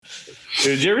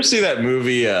Did you ever see that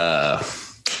movie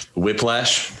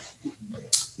Whiplash?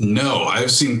 No,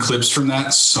 I've seen clips from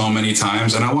that so many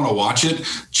times, and I want to watch it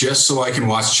just so I can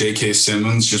watch J.K.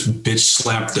 Simmons just bitch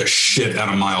slap the shit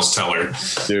out of Miles Teller.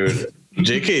 Dude,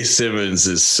 J.K. Simmons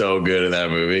is so good in that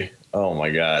movie. Oh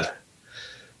my God.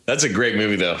 That's a great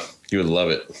movie though. You would love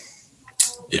it.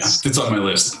 Yeah, it's on my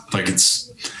list. Like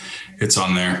it's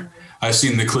on there. I've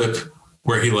seen the clip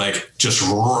where he like just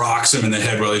rocks him in the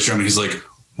head while he's drumming. He's like,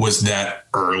 was that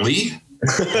early?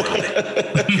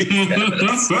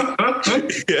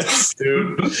 Yes,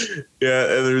 dude. Yeah,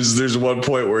 and there's one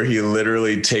point where he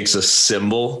literally takes a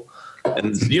cymbal,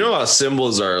 and you know how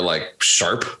cymbals are like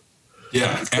sharp?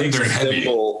 Yeah, and they're heavy.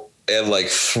 And like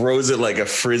throws it like a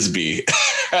frisbee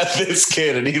at this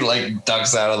kid, and he like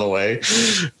ducks out of the way.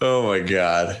 Oh my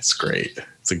God, it's great.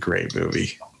 It's a great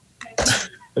movie.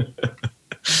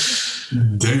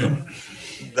 Damn.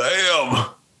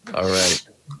 All right.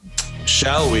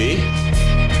 Shall we?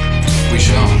 We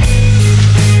shall.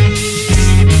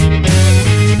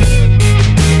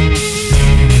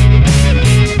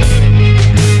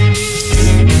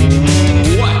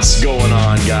 What's going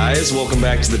on, guys? Welcome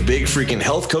back to the Big Freaking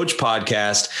Health Coach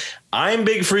Podcast. I'm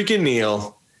Big Freaking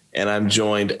Neil, and I'm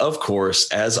joined, of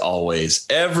course, as always,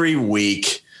 every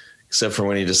week, except for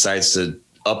when he decides to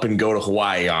up and go to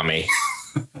Hawaii on me.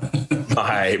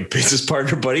 My business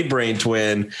partner, buddy, brain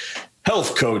twin,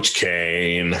 Health Coach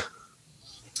Kane.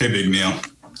 Hey, Big Neil.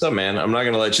 What's up, man? I'm not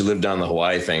going to let you live down the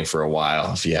Hawaii thing for a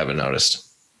while, if you haven't noticed.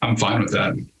 I'm fine with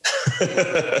that.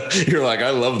 You're like,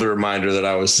 I love the reminder that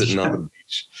I was sitting on the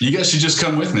beach. You guys should just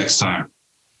come with next time.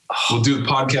 We'll do the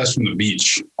podcast from the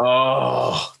beach.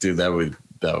 Oh, dude, that would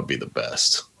be the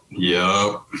best.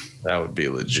 Yep. That would be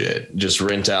legit. Just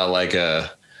rent out like a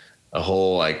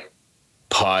whole like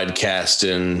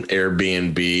podcasting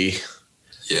Airbnb.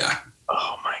 Yeah.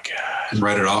 Oh my God.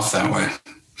 Write it off that way.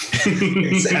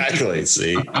 Exactly.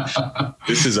 See,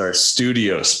 this is our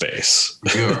studio space.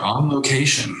 We are on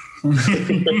location.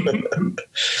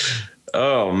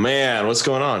 Oh man, what's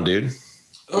going on, dude?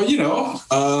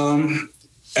 Oh,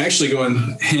 actually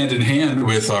going hand in hand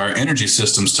with our energy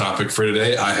systems topic for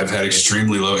today, I have had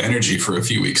extremely low energy for a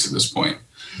few weeks at this point.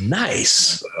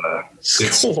 Nice.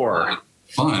 Score.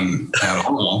 Fun at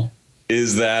all.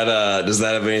 Is that does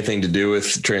that have anything to do with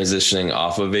transitioning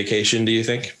off of vacation, do you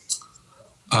think?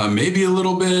 Maybe a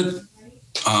little bit.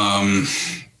 I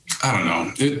don't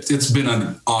know. It's been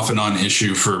an off and on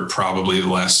issue for probably the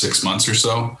last 6 months or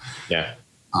so. Yeah.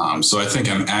 So I think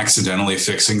I'm accidentally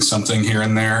fixing something here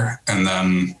and there. And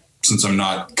then since I'm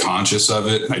not conscious of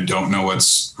it, I don't know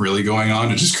what's really going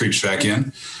on. It just creeps back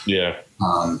in. Yeah.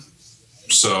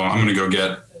 So I'm going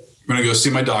to go see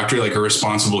my doctor like a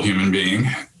responsible human being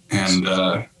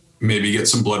and maybe get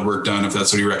some blood work done if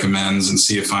that's what he recommends and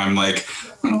see if I'm like,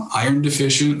 I don't know, iron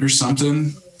deficient or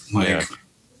something. Like,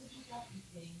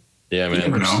 yeah, man. You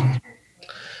never know.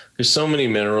 There's so many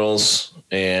minerals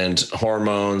and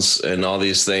hormones and all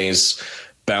these things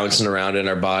bouncing around in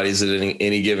our bodies at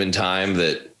any given time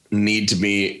that need to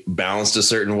be balanced a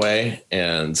certain way.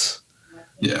 And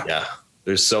yeah,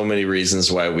 there's so many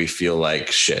reasons why we feel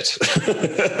like shit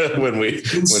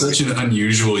It's such an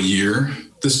unusual year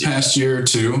this past year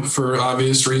too, for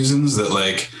obvious reasons that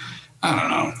like, I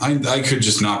don't know. I could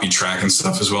just not be tracking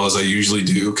stuff as well as I usually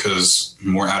do because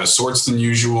I'm more out of sorts than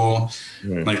usual.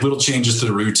 Like little changes to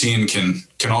the routine can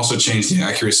also change the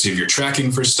accuracy of your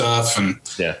tracking for stuff. And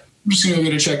I'm just going to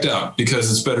get it checked out because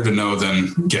it's better to know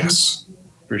than guess.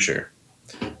 For sure.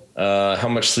 How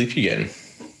much sleep you getting?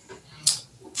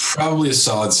 Probably a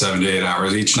solid 7 to 8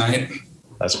 hours each night.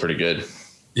 That's pretty good.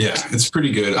 Yeah, it's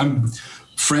pretty good. I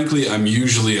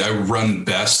run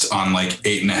best on like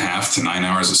 8.5 to 9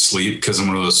 hours of sleep because I'm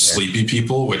one of those sleepy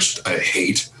people, which I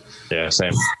hate. Yeah,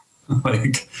 same.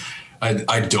 Like,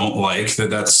 I don't like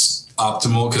that's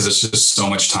optimal because it's just so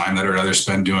much time that I'd rather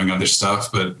spend doing other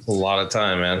stuff. But a lot of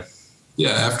time, man.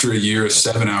 Yeah, after a year of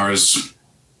 7 hours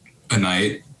a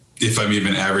night, if I'm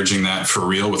even averaging that for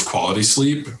real with quality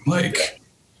sleep, like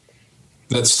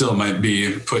that still might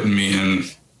be putting me in,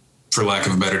 for lack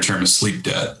of a better term, a sleep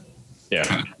debt.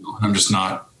 Yeah. I'm just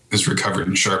not as recovered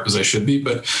and sharp as I should be,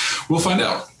 but we'll find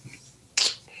out.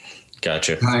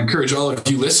 Gotcha. And I encourage all of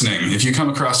you listening, if you come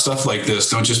across stuff like this,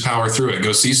 don't just power through it.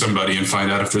 Go see somebody and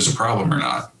find out if there's a problem or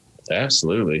not.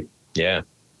 Absolutely. Yeah.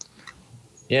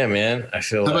 Yeah, man. I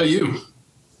feel. How about you?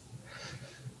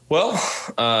 Well,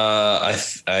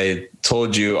 I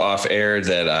told you off air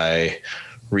that I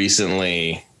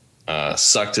recently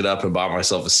sucked it up and bought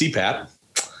myself a CPAP.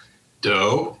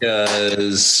 Dope.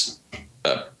 Because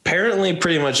apparently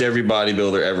pretty much every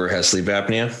bodybuilder ever has sleep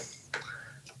apnea.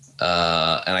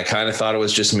 And I kind of thought it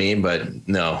was just me, but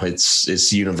no,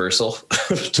 it's universal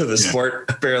to the sport,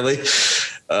 apparently.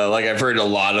 Like I've heard a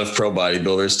lot of pro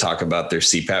bodybuilders talk about their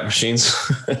CPAP machines.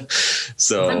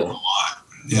 So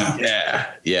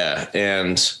yeah.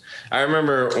 And I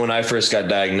remember when I first got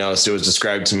diagnosed, it was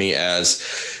described to me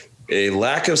as a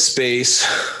lack of space,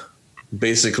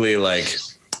 basically like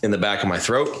in the back of my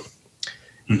throat,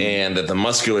 and that the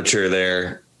musculature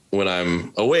there, when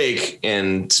I'm awake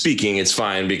and speaking, it's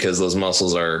fine because those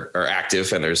muscles are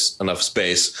active and there's enough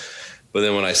space. But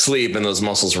then when I sleep and those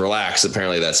muscles relax,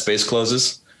 apparently that space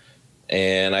closes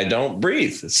and I don't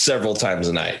breathe several times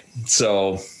a night.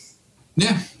 So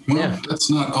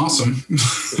that's not awesome.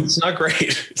 It's not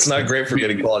great. It's not great for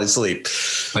getting quality sleep.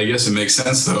 I guess it makes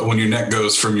sense though. When your neck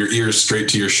goes from your ears straight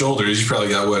to your shoulders, you probably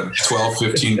got 12,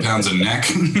 15 pounds of neck.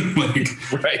 Like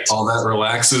all that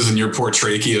relaxes and your poor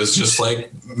trachea is just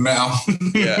like now.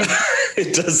 Yeah,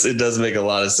 it does make a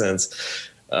lot of sense.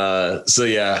 So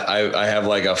yeah, I have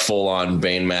like a full on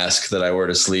vein mask that I wear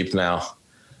to sleep now,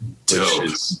 which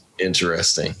is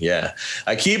interesting. Yeah.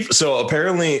 So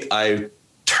apparently I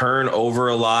turn over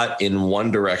a lot in one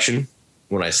direction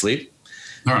when I sleep.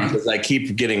 All right. Because I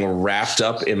keep getting wrapped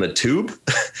up in the tube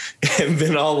and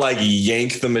then I'll like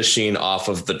yank the machine off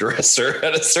of the dresser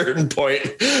at a certain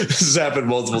point. This has happened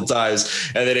multiple times.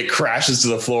 And then it crashes to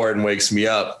the floor and wakes me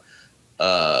up.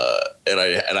 And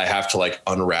I have to like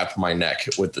unwrap my neck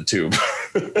with the tube.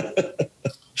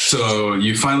 So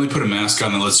you finally put a mask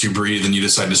on that lets you breathe and you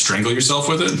decide to strangle yourself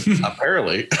with it?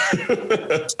 Apparently.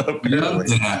 Yeah,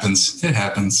 it happens. It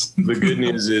happens. The good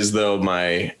news is though,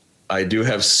 I do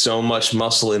have so much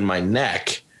muscle in my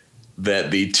neck that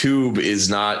the tube is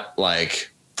not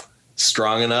like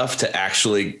strong enough to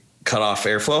actually cut off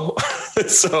airflow.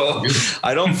 So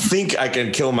I don't think I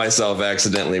can kill myself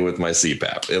accidentally with my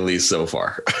CPAP, at least so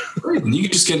far. You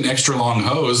can just get an extra long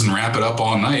hose and wrap it up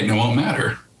all night and it won't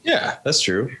matter. Yeah, that's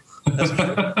true.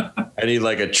 I need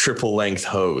like a triple length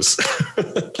hose.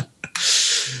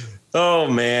 Oh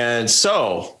man.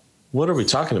 So what are we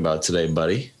talking about today,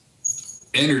 buddy?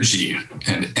 Energy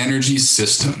and energy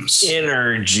systems.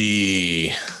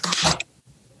 Energy.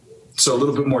 So a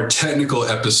little bit more technical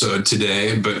episode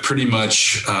today, but pretty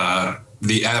much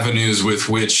the avenues with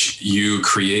which you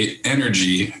create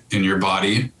energy in your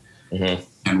body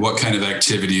and what kind of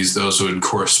activities those would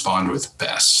correspond with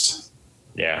best.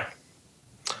 Yeah.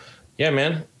 Yeah,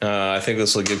 man. I think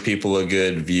this will give people a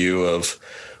good view of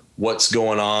what's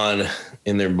going on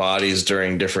in their bodies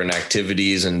during different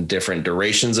activities and different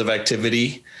durations of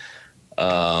activity.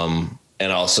 And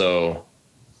also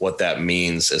what that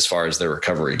means as far as their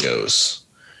recovery goes,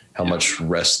 how much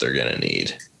rest they're going to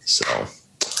need. So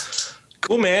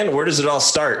cool, man. Where does it all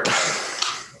start?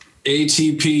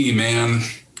 ATP, man.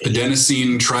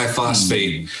 Adenosine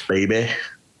triphosphate. Baby.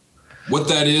 What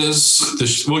that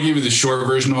is, we'll give you the short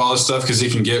version of all this stuff because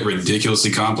it can get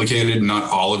ridiculously complicated. Not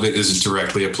all of it is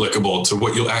directly applicable to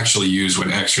what you'll actually use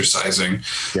when exercising.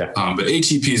 Yeah. But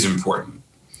ATP is important.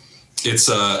 It's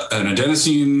an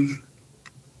adenosine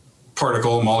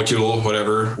particle, molecule,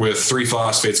 whatever, with 3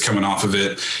 phosphates coming off of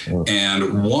it.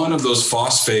 And one of those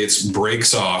phosphates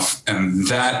breaks off, and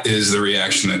that is the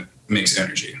reaction that makes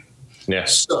energy. Yeah.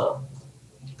 So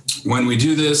when we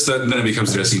do this, then it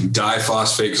becomes adenosine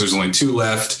diphosphate because there's only 2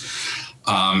 left.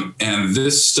 And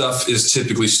this stuff is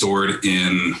typically stored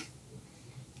in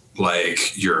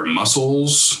like your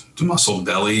muscles, the muscle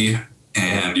belly,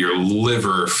 and your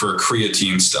liver for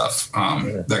creatine stuff.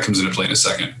 That comes into play in a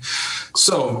second.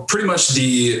 So pretty much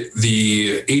the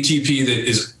ATP that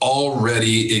is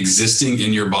already existing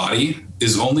in your body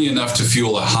is only enough to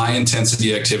fuel a high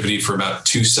intensity activity for about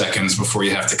 2 seconds before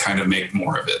you have to kind of make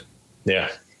more of it. Yeah.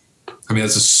 I mean,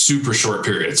 that's a super short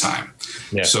period of time.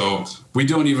 Yeah. So we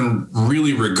don't even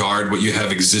really regard what you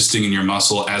have existing in your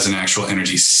muscle as an actual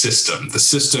energy system. The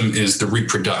system is the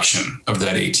reproduction of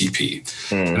that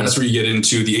ATP. And that's where you get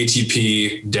into the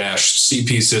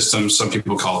ATP-CP system. Some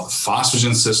people call it the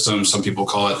phosphagen system. Some people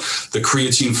call it the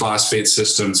creatine phosphate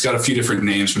system. It's got a few different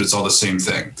names, but it's all the same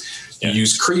thing. Yeah. You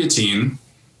use creatine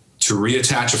to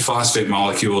reattach a phosphate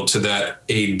molecule to that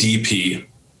ADP,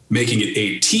 making it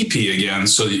ATP again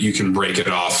so that you can break it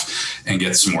off and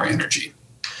get some more energy.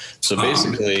 So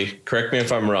basically, correct me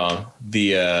if I'm wrong,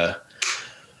 the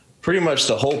pretty much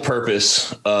the whole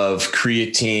purpose of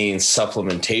creatine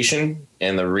supplementation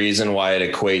and the reason why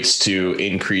it equates to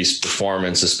increased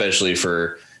performance, especially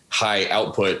for high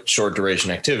output, short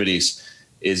duration activities,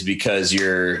 is because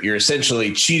you're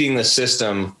essentially cheating the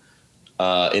system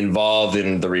involved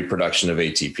in the reproduction of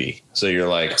ATP. So you're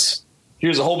like,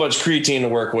 here's a whole bunch of creatine to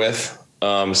work with.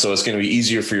 So it's going to be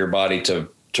easier for your body to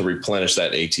replenish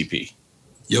that ATP.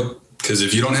 Yep. Because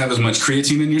if you don't have as much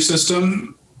creatine in your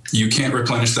system, you can't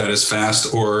replenish that as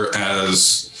fast or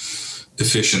as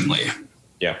efficiently.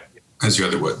 Yeah. As you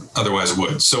otherwise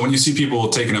would. So when you see people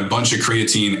taking a bunch of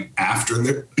creatine after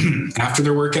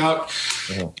their workout,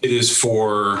 it is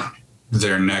for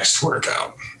their next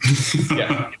workout.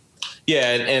 Yeah.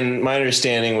 Yeah. And my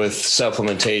understanding with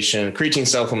supplementation, creatine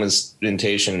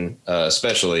supplementation,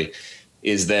 especially,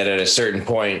 is that at a certain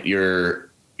point you're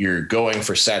going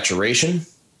for saturation.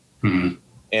 Mm-hmm.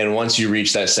 And once you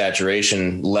reach that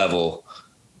saturation level,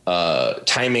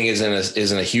 timing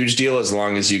isn't a huge deal as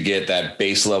long as you get that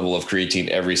base level of creatine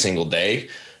every single day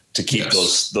to keep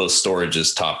those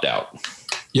storages topped out.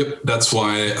 Yep. That's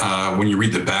why when you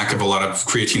read the back of a lot of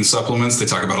creatine supplements, they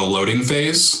talk about a loading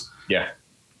phase. Yeah.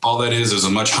 All that is a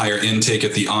much higher intake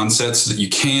at the onset so that you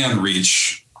can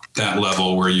reach that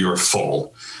level where you're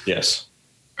full. Yes.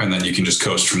 And then you can just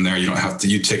coast from there. You don't have to,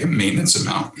 you take a maintenance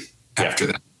amount after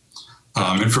that.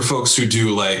 And for folks who do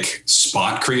like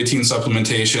spot creatine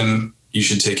supplementation, you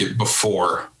should take it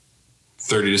before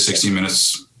 30 to 60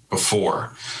 minutes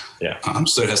before. Yeah.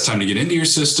 So it has time to get into your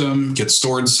system, get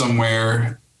stored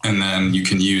somewhere, and then you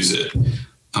can use it.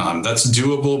 That's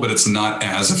doable, but it's not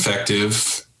as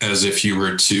effective as if you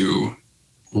were to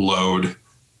load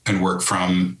and work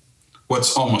from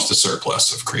what's almost a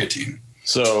surplus of creatine.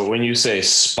 So when you say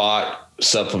spot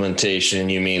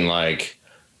supplementation, you mean like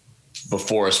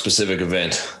before a specific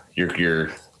event,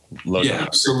 you're loading? Yeah.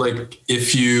 So like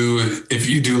if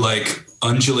you do like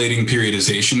undulating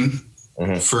periodization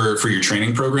for your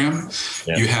training program,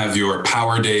 you have your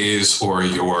power days or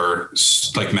your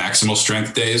like maximal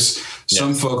strength days.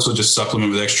 Some folks will just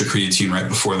supplement with extra creatine right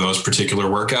before those particular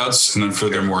workouts. And then for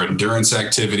their more endurance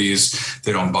activities,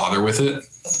 they don't bother with it.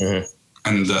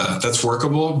 And that's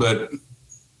workable, but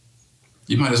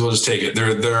you might as well just take it.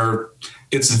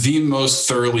 It's the most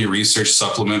thoroughly researched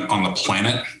supplement on the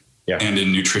planet and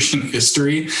in nutrition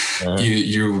history.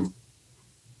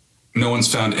 No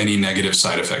one's found any negative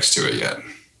side effects to it yet.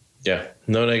 Yeah,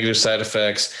 no negative side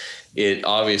effects. It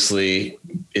obviously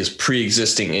is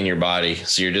pre-existing in your body.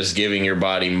 So you're just giving your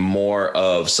body more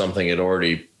of something it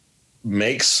already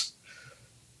makes.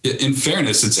 In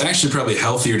fairness, it's actually probably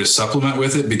healthier to supplement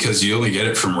with it because you only get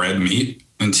it from red meat,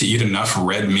 and to eat enough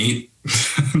red meat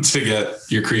to get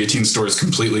your creatine stores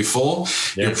completely full,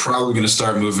 you're probably going to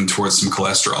start moving towards some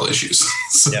cholesterol issues.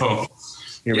 So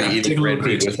you're eating red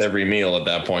meat with every meal at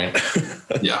that point.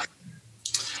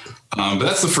 But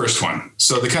that's the first one.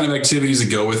 So the kind of activities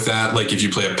that go with that, like if you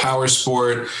play a power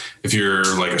sport, if you're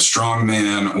like a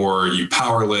strongman or you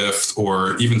power lift,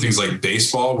 or even things like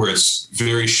baseball where it's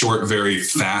very short, very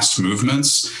fast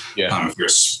movements. If you're a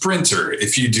sprinter,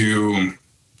 if you do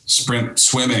sprint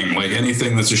swimming, like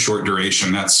anything that's a short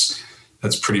duration, that's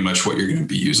pretty much what you're going to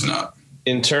be using up.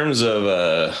 In terms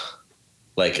of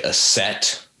like a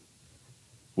set,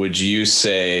 would you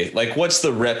say, like, what's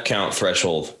the rep count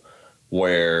threshold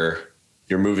where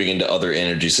you're moving into other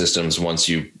energy systems once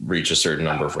you reach a certain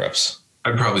number of reps?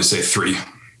 I'd probably say 3.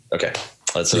 Okay.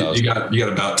 That's you got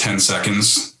about 10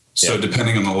 seconds. So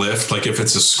depending on the lift, like if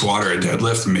it's a squat or a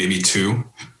deadlift, maybe 2.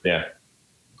 Yeah.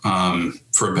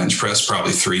 For a bench press,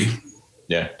 probably 3.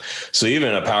 Yeah. So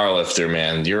even a power lifter,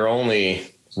 man, you're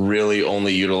only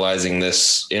utilizing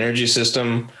this energy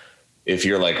system if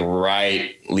you're like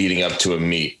right leading up to a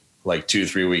meet, like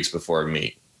 2-3 weeks before a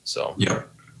meet. So, Okay.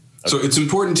 So it's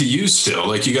important to use still,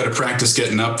 like you got to practice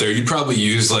getting up there. You'd probably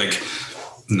use like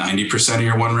 90% of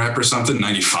your 1 rep or something,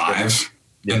 95,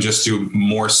 and just do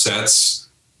more sets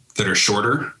that are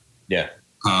shorter. Yeah.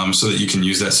 So that you can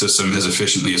use that system as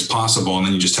efficiently as possible. And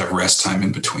then you just have rest time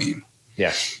in between.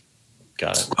 Yeah.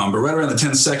 Got it. But right around the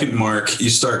 10-second mark,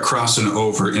 you start crossing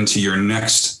over into your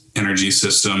next energy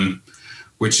system,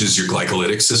 which is your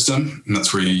glycolytic system. And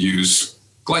that's where you use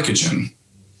glycogen.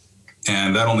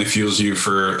 And that only fuels you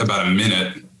for about a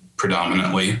minute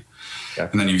predominantly. Okay.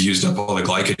 And then you've used up all the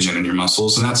glycogen in your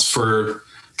muscles. And that's for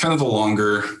kind of the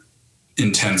longer,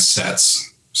 intense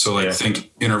sets. So like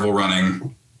think interval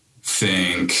running,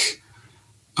 think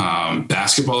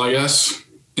basketball, I guess,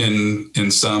 in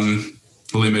some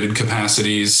limited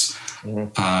capacities.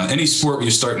 Any sport where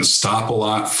you start and stop a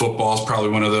lot. Football is probably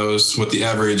one of those. What the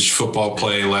average football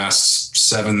play lasts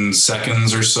 7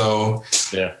 seconds or so.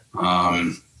 Yeah.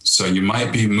 So you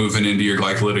might be moving into your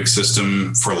glycolytic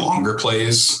system for longer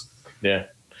plays. Yeah.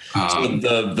 So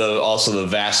the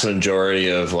vast majority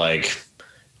of like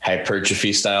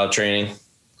hypertrophy style training.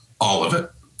 All of it.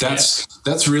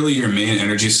 That's really your main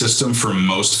energy system for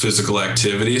most physical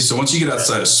activities. So once you get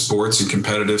outside of sports and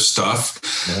competitive stuff,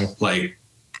 like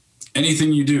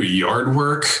anything you do, yard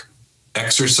work,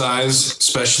 exercise,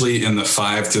 especially in the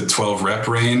 5 to 12 rep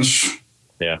range,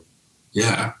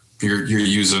 yeah, you're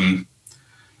using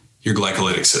your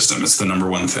glycolytic system. It's the number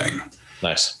one thing.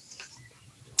 Nice.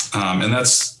 And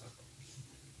that's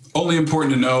only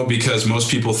important to know because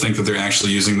most people think that they're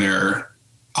actually using their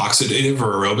oxidative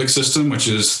or aerobic system, which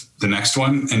is the next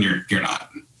one, and you're not.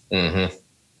 Mm-hmm.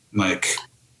 Like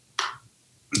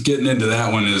getting into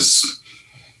that one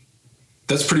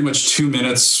that's pretty much 2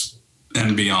 minutes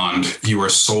and beyond. You are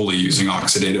solely using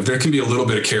oxidative. There can be a little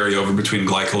bit of carryover between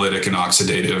glycolytic and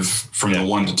oxidative from the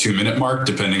 1 to 2 minute mark,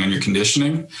 depending on your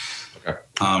conditioning. Okay.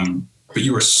 But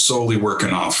you are solely working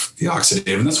off the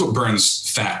oxidative, and that's what burns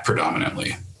fat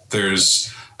predominantly.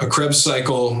 There's a Krebs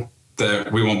cycle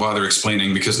that we won't bother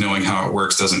explaining because knowing how it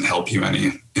works doesn't help you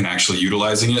any in actually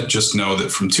utilizing it. Just know that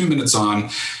from 2 minutes on,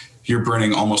 you're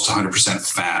burning almost 100%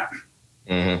 fat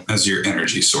as your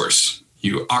energy source.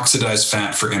 You oxidize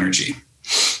fat for energy.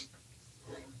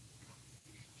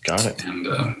 Got it. And,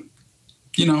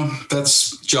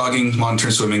 that's jogging,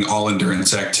 long-term swimming, all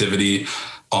endurance activity,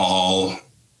 all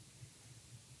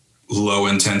low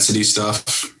intensity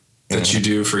stuff that you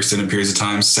do for extended periods of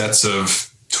time, sets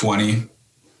of 20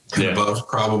 and above,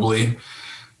 probably,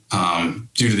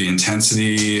 due to the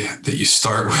intensity that you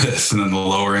start with and then the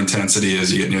lower intensity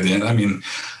as you get near the end. I mean,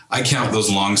 I count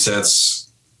those long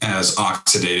sets as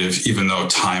oxidative, even though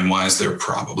time-wise, they're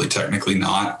probably technically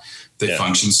not. They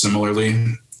function similarly.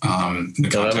 In the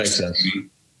that makes sense.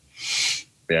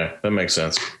 Yeah, that makes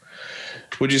sense.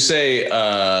 Would you say,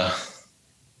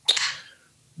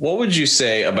 what would you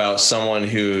say about someone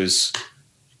who's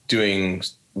doing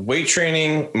weight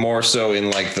training more so in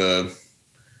like the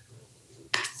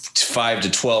 5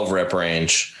 to 12 rep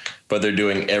range, but they're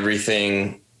doing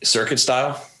everything circuit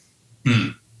style?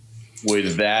 Would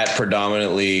that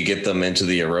predominantly get them into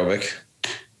the aerobic?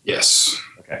 Yes.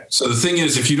 Okay. So the thing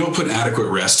is, if you don't put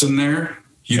adequate rest in there,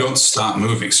 you don't stop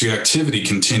moving. So your activity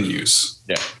continues.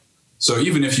 Yeah. So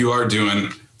even if you are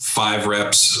doing 5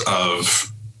 reps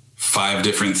of 5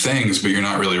 different things, but you're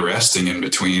not really resting in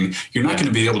between, you're not going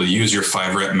to be able to use your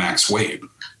 5 rep max weight.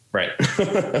 Right.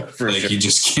 You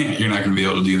just can't. You're not going to be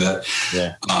able to do that.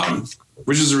 Yeah.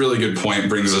 Which is a really good point.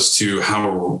 Brings us to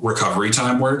how recovery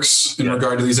time works in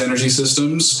regard to these energy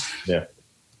systems. Yeah.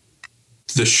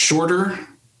 The shorter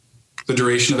the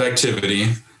duration of activity,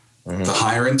 the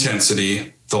higher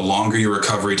intensity, the longer your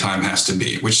recovery time has to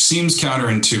be, which seems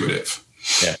counterintuitive.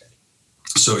 Yeah.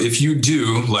 So if you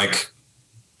do like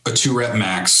a 2 rep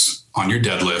max on your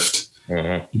deadlift,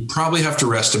 you probably have to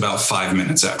rest about 5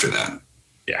 minutes after that.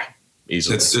 Yeah.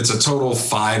 Easily. It's a total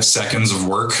 5 seconds of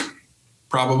work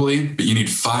probably, but you need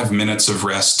 5 minutes of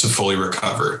rest to fully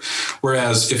recover.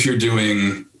 Whereas if you're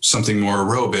doing something more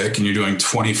aerobic and you're doing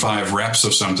 25 reps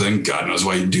of something, God knows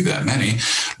why you do that many,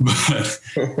 but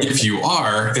if you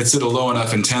are, it's at a low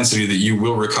enough intensity that you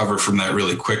will recover from that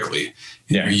really quickly.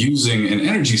 And you're using an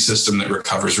energy system that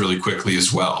recovers really quickly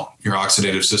as well. Your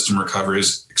oxidative system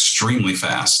recovers extremely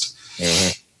fast.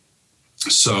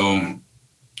 So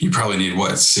you probably need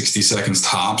 60 seconds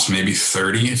tops, maybe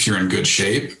 30 if you're in good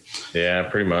shape. Yeah,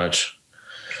 pretty much.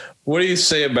 What do you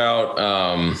say about,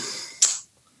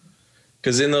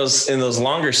 because in those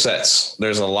longer sets,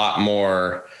 there's a lot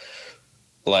more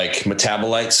like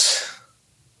metabolites,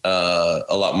 a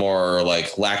lot more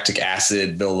like lactic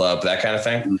acid buildup, that kind of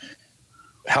thing.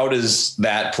 How does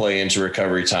that play into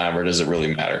recovery time, or does it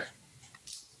really matter?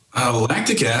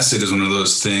 Lactic acid is one of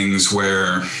those things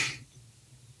where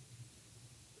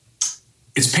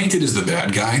it's painted as the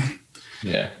bad guy.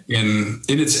 Yeah. In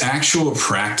its actual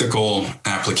practical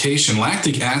application,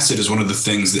 lactic acid is one of the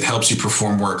things that helps you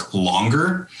perform work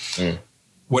longer.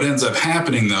 What ends up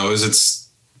happening, though, is it's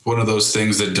one of those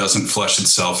things that doesn't flush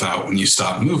itself out when you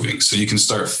stop moving. So you can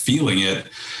start feeling it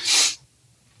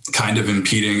kind of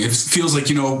impeding. It feels like,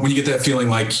 when you get that feeling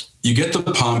like you get the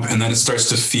pump and then it starts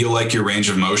to feel like your range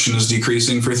of motion is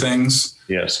decreasing for things.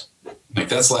 Yes. Like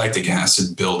that's lactic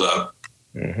acid buildup.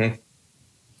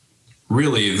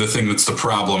 Really, the thing that's the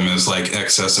problem is like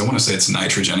excess. I want to say it's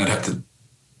nitrogen. I'd have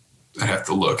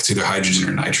to look. It's either hydrogen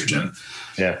or nitrogen.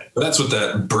 Yeah. But that's what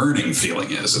that burning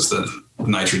feeling is the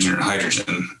nitrogen or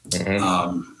hydrogen.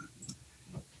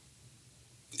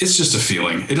 It's just a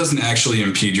feeling. It doesn't actually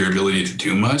impede your ability to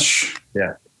do much.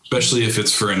 Yeah. Especially if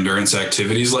it's for endurance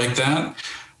activities like that.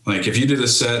 Like if you did a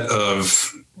set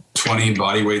of 20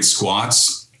 body weight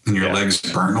squats and your legs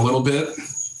burn a little bit,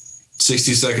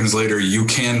 60 seconds later, you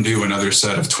can do another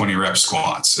set of 20 rep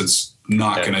squats. It's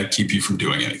not going to keep you from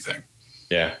doing anything.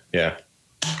 Yeah. Yeah.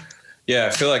 Yeah. I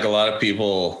feel like a lot of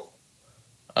people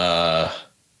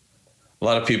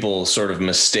sort of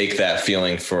mistake that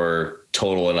feeling for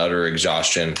total and utter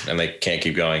exhaustion and they can't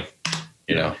keep going,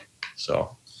 you know?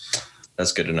 So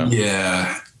that's good to know.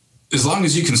 Yeah. As long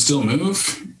as you can still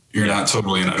move, you're not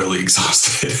totally and utterly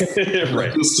exhausted.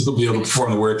 Right. You'll still be able to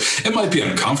perform the work. It might be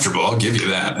uncomfortable. I'll give you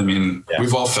that. I mean,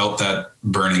 we've all felt that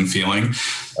burning feeling.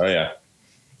 Oh yeah.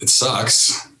 It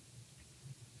sucks,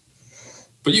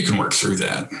 but you can work through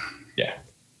that. Yeah.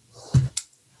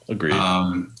 Agreed.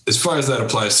 As far as that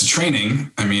applies to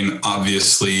training, I mean,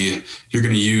 obviously you're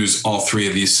going to use all three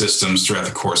of these systems throughout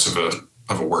the course of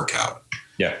a workout.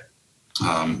 Yeah.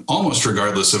 Almost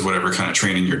regardless of whatever kind of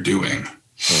training you're doing.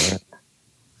 Mm-hmm.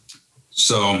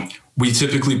 So we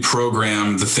typically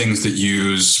program the things that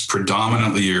use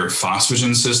predominantly your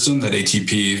phosphagen system, that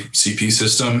ATP CP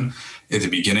system, at the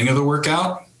beginning of the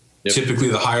workout. Yep. Typically,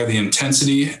 the higher the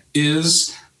intensity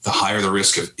is, the higher the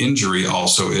risk of injury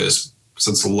also is.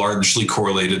 So it's largely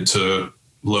correlated to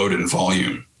load and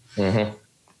volume. Mm-hmm.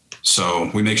 So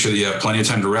we make sure that you have plenty of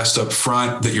time to rest up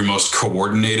front, that you're most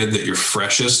coordinated, that you're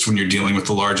freshest when you're dealing with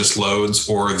the largest loads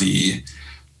or the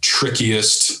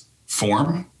trickiest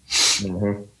form.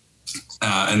 Mm-hmm.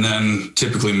 And then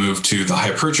typically move to the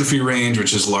hypertrophy range,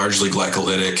 which is largely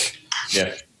glycolytic.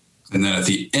 Yeah. And then at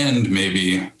the end,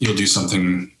 maybe you'll do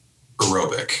something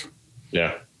aerobic.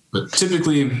 Yeah. But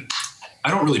typically,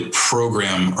 I don't really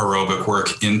program aerobic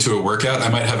work into a workout. I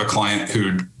might have a client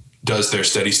who does their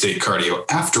steady state cardio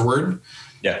afterward.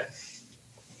 Yeah.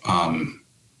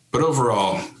 But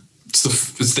overall, it's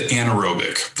the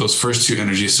anaerobic. Those first two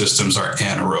energy systems are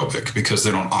anaerobic because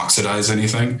they don't oxidize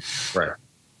anything. Right.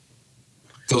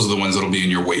 Those are the ones that'll be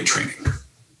in your weight training.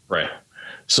 Right.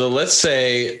 So let's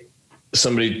say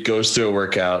somebody goes through a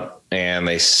workout and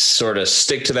they sort of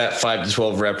stick to that 5 to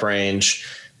 12 rep range.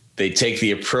 They take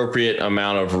the appropriate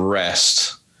amount of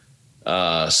rest.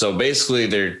 So basically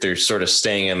they're sort of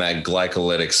staying in that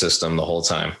glycolytic system the whole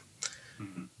time.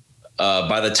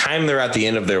 By the time they're at the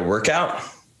end of their workout,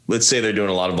 let's say they're doing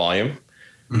a lot of volume.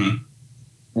 Mm-hmm.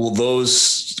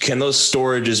 Can those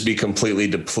storages be completely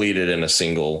depleted in a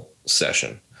single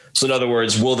session? So in other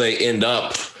words, will they end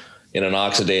up in an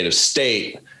oxidative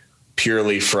state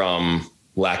purely from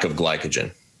lack of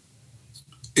glycogen?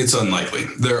 It's unlikely.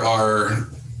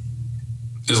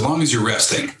 As long as you're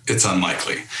resting, it's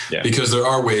unlikely. Yeah. Because there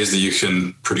are ways that you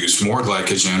can produce more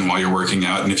glycogen while you're working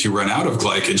out. And if you run out of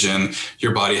glycogen,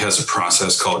 your body has a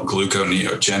process called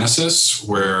gluconeogenesis,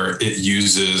 where it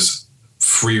uses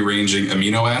free-ranging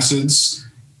amino acids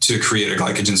to create a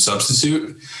glycogen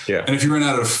substitute. Yeah. And if you run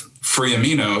out of free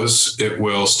aminos, it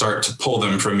will start to pull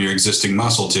them from your existing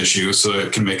muscle tissue so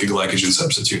it can make a glycogen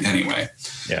substitute anyway.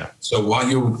 Yeah. So while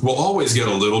you will always get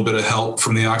a little bit of help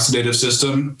from the oxidative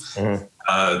system, mm-hmm.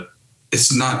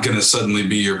 It's not going to suddenly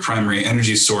be your primary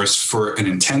energy source for an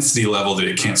intensity level that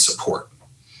it can't support.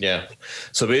 Yeah.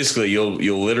 So basically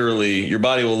your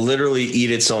body will literally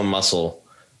eat its own muscle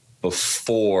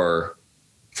for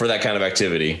that kind of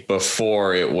activity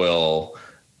before it will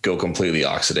go completely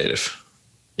oxidative.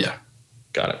 Yeah.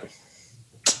 Got it.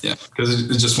 Yeah. Because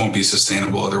it just won't be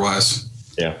sustainable otherwise.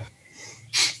 Yeah.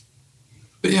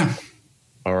 But yeah.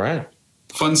 All right.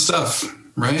 Fun stuff.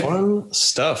 Right. Fun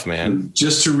stuff, man.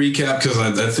 Just to recap, because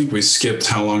I think we skipped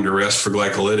how long to rest for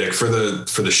glycolytic. For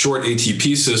the short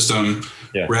ATP system,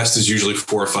 rest is usually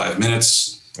 4 or 5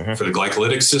 minutes. Mm-hmm. For the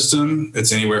glycolytic system,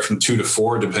 it's anywhere from 2 to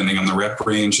 4, depending on the rep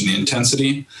range and the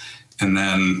intensity. And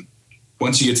then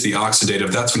once you get to the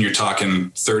oxidative, that's when you're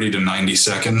talking 30 to 90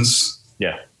 seconds.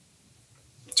 Yeah.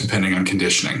 Depending on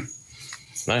conditioning.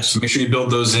 Nice. So make sure you build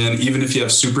those in, even if you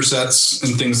have supersets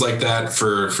and things like that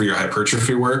for your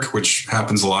hypertrophy work, which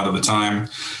happens a lot of the time.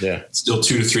 Yeah. Still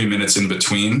 2 to 3 minutes in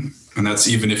between. And that's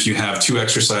even if you have 2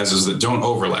 exercises that don't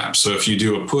overlap. So if you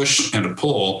do a push and a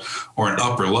pull or an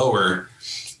up or lower,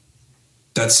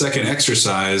 that second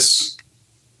exercise,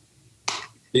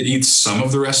 it eats some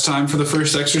of the rest time for the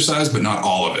first exercise, but not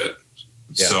all of it.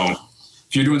 Yeah. So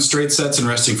if you're doing straight sets and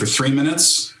resting for 3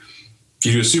 minutes, if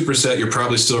you do a superset, you're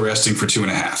probably still resting for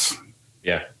 2.5.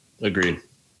 Yeah, agreed.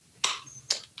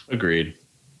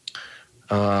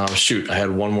 Shoot, I had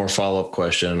one more follow-up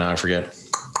question and now I forget.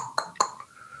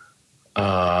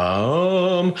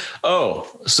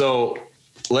 So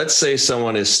let's say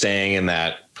someone is staying in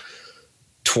that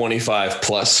 25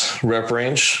 plus rep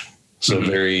range, so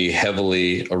mm-hmm. very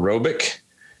heavily aerobic.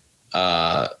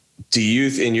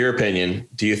 In your opinion,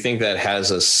 do you think that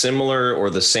has a similar or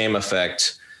the same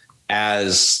effect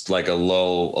as like a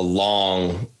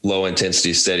long, low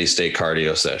intensity, steady state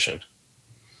cardio session,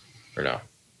 or no?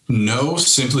 No,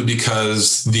 simply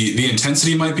because the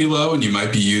intensity might be low and you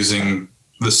might be using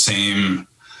the same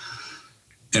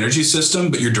energy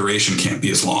system, but your duration can't be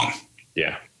as long.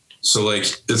 Yeah. So like,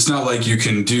 it's not like you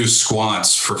can do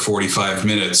squats for 45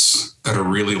 minutes at a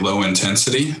really low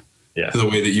intensity. Yeah. The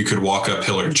way that you could walk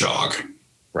uphill or jog.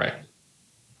 Right.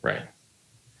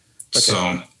 Okay.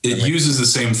 So it uses the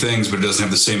same things, but it doesn't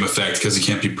have the same effect because it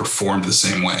can't be performed the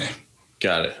same way.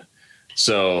 Got it.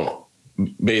 So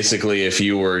basically, if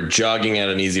you were jogging at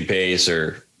an easy pace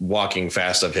or walking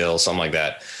fast uphill, something like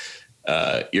that,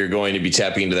 you're going to be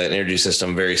tapping into that energy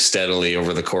system very steadily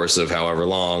over the course of however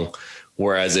long.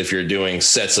 Whereas if you're doing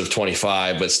sets of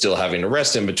 25, but still having to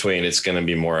rest in between, it's going to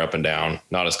be more up and down,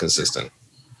 not as consistent.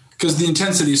 Because the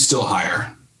intensity is still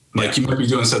higher. Like you might be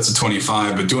doing sets of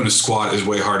 25, but doing a squat is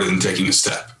way harder than taking a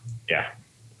step. Yeah,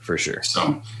 for sure.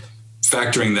 So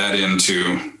factoring that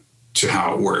into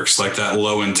how it works, like that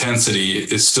low intensity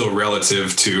is still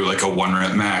relative to like a 1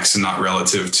 rep max and not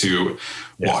relative to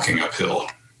walking uphill.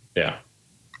 Yeah.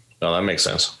 No, that makes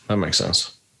sense.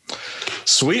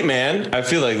 Sweet, man. I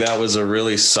feel like that was a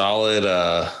really solid,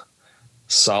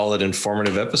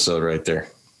 informative episode right there.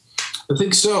 I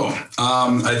think so.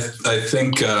 I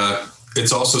think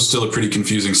it's also still a pretty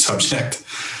confusing subject.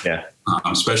 Yeah.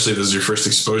 Especially if this is your first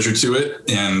exposure to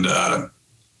it. And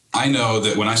I know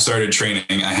that when I started training,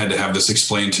 I had to have this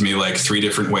explained to me like 3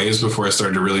 different ways before I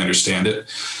started to really understand it.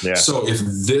 Yeah. So if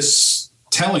this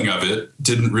telling of it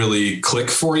didn't really click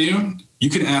for you, you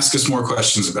can ask us more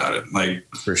questions about it. Like,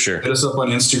 for sure, hit us up on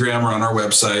Instagram or on our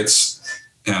websites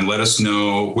and let us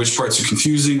know which parts are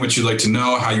confusing, what you'd like to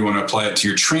know, how you want to apply it to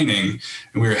your training.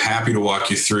 And we're happy to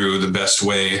walk you through the best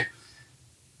way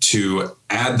to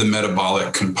add the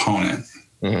metabolic component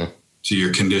to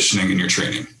your conditioning and your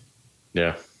training.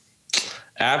 Yeah,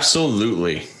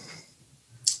 absolutely.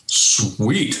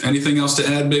 Sweet. Anything else to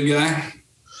add, big guy?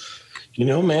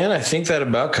 Man, I think that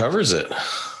about covers it.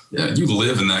 Yeah, you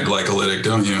live in that glycolytic,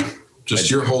 don't you?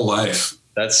 Just your whole life.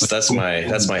 That's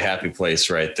my happy place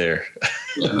right there.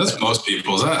 Yeah, that's most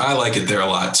people's. I like it there a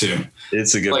lot too.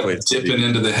 It's a good place. Dipping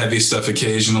into the heavy stuff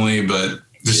occasionally, but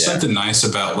there's something nice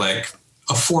about like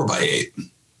a 4x8.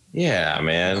 Yeah,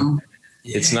 man.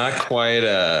 Yeah. It's not quite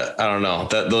I don't know,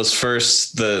 that those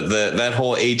first that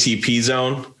whole ATP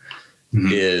zone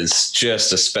is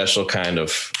just a special kind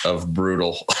of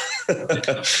brutal.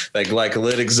 That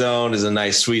glycolytic zone is a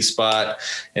nice sweet spot,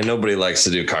 and nobody likes to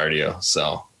do cardio.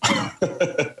 So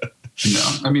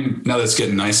no, I mean, now that it's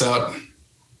getting nice out,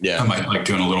 I might like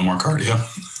doing a little more cardio.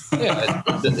 Yeah,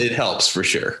 it helps for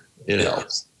sure. It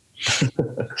helps.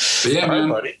 But yeah, man.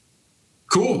 Buddy.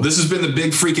 Cool. This has been the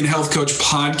Big Freaking Health Coach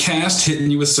podcast, hitting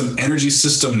you with some energy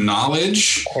system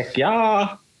knowledge. Heck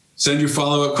yeah. Send your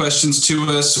follow-up questions to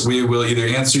us. We will either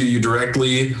answer you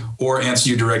directly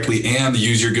and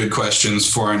use your good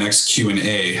questions for our next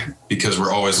Q&A, because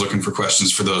we're always looking for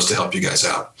questions for those to help you guys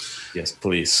out. Yes,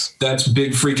 please. That's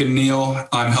Big Freaking Neil.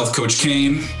 I'm Health Coach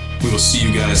Kane. We will see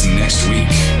you guys next week.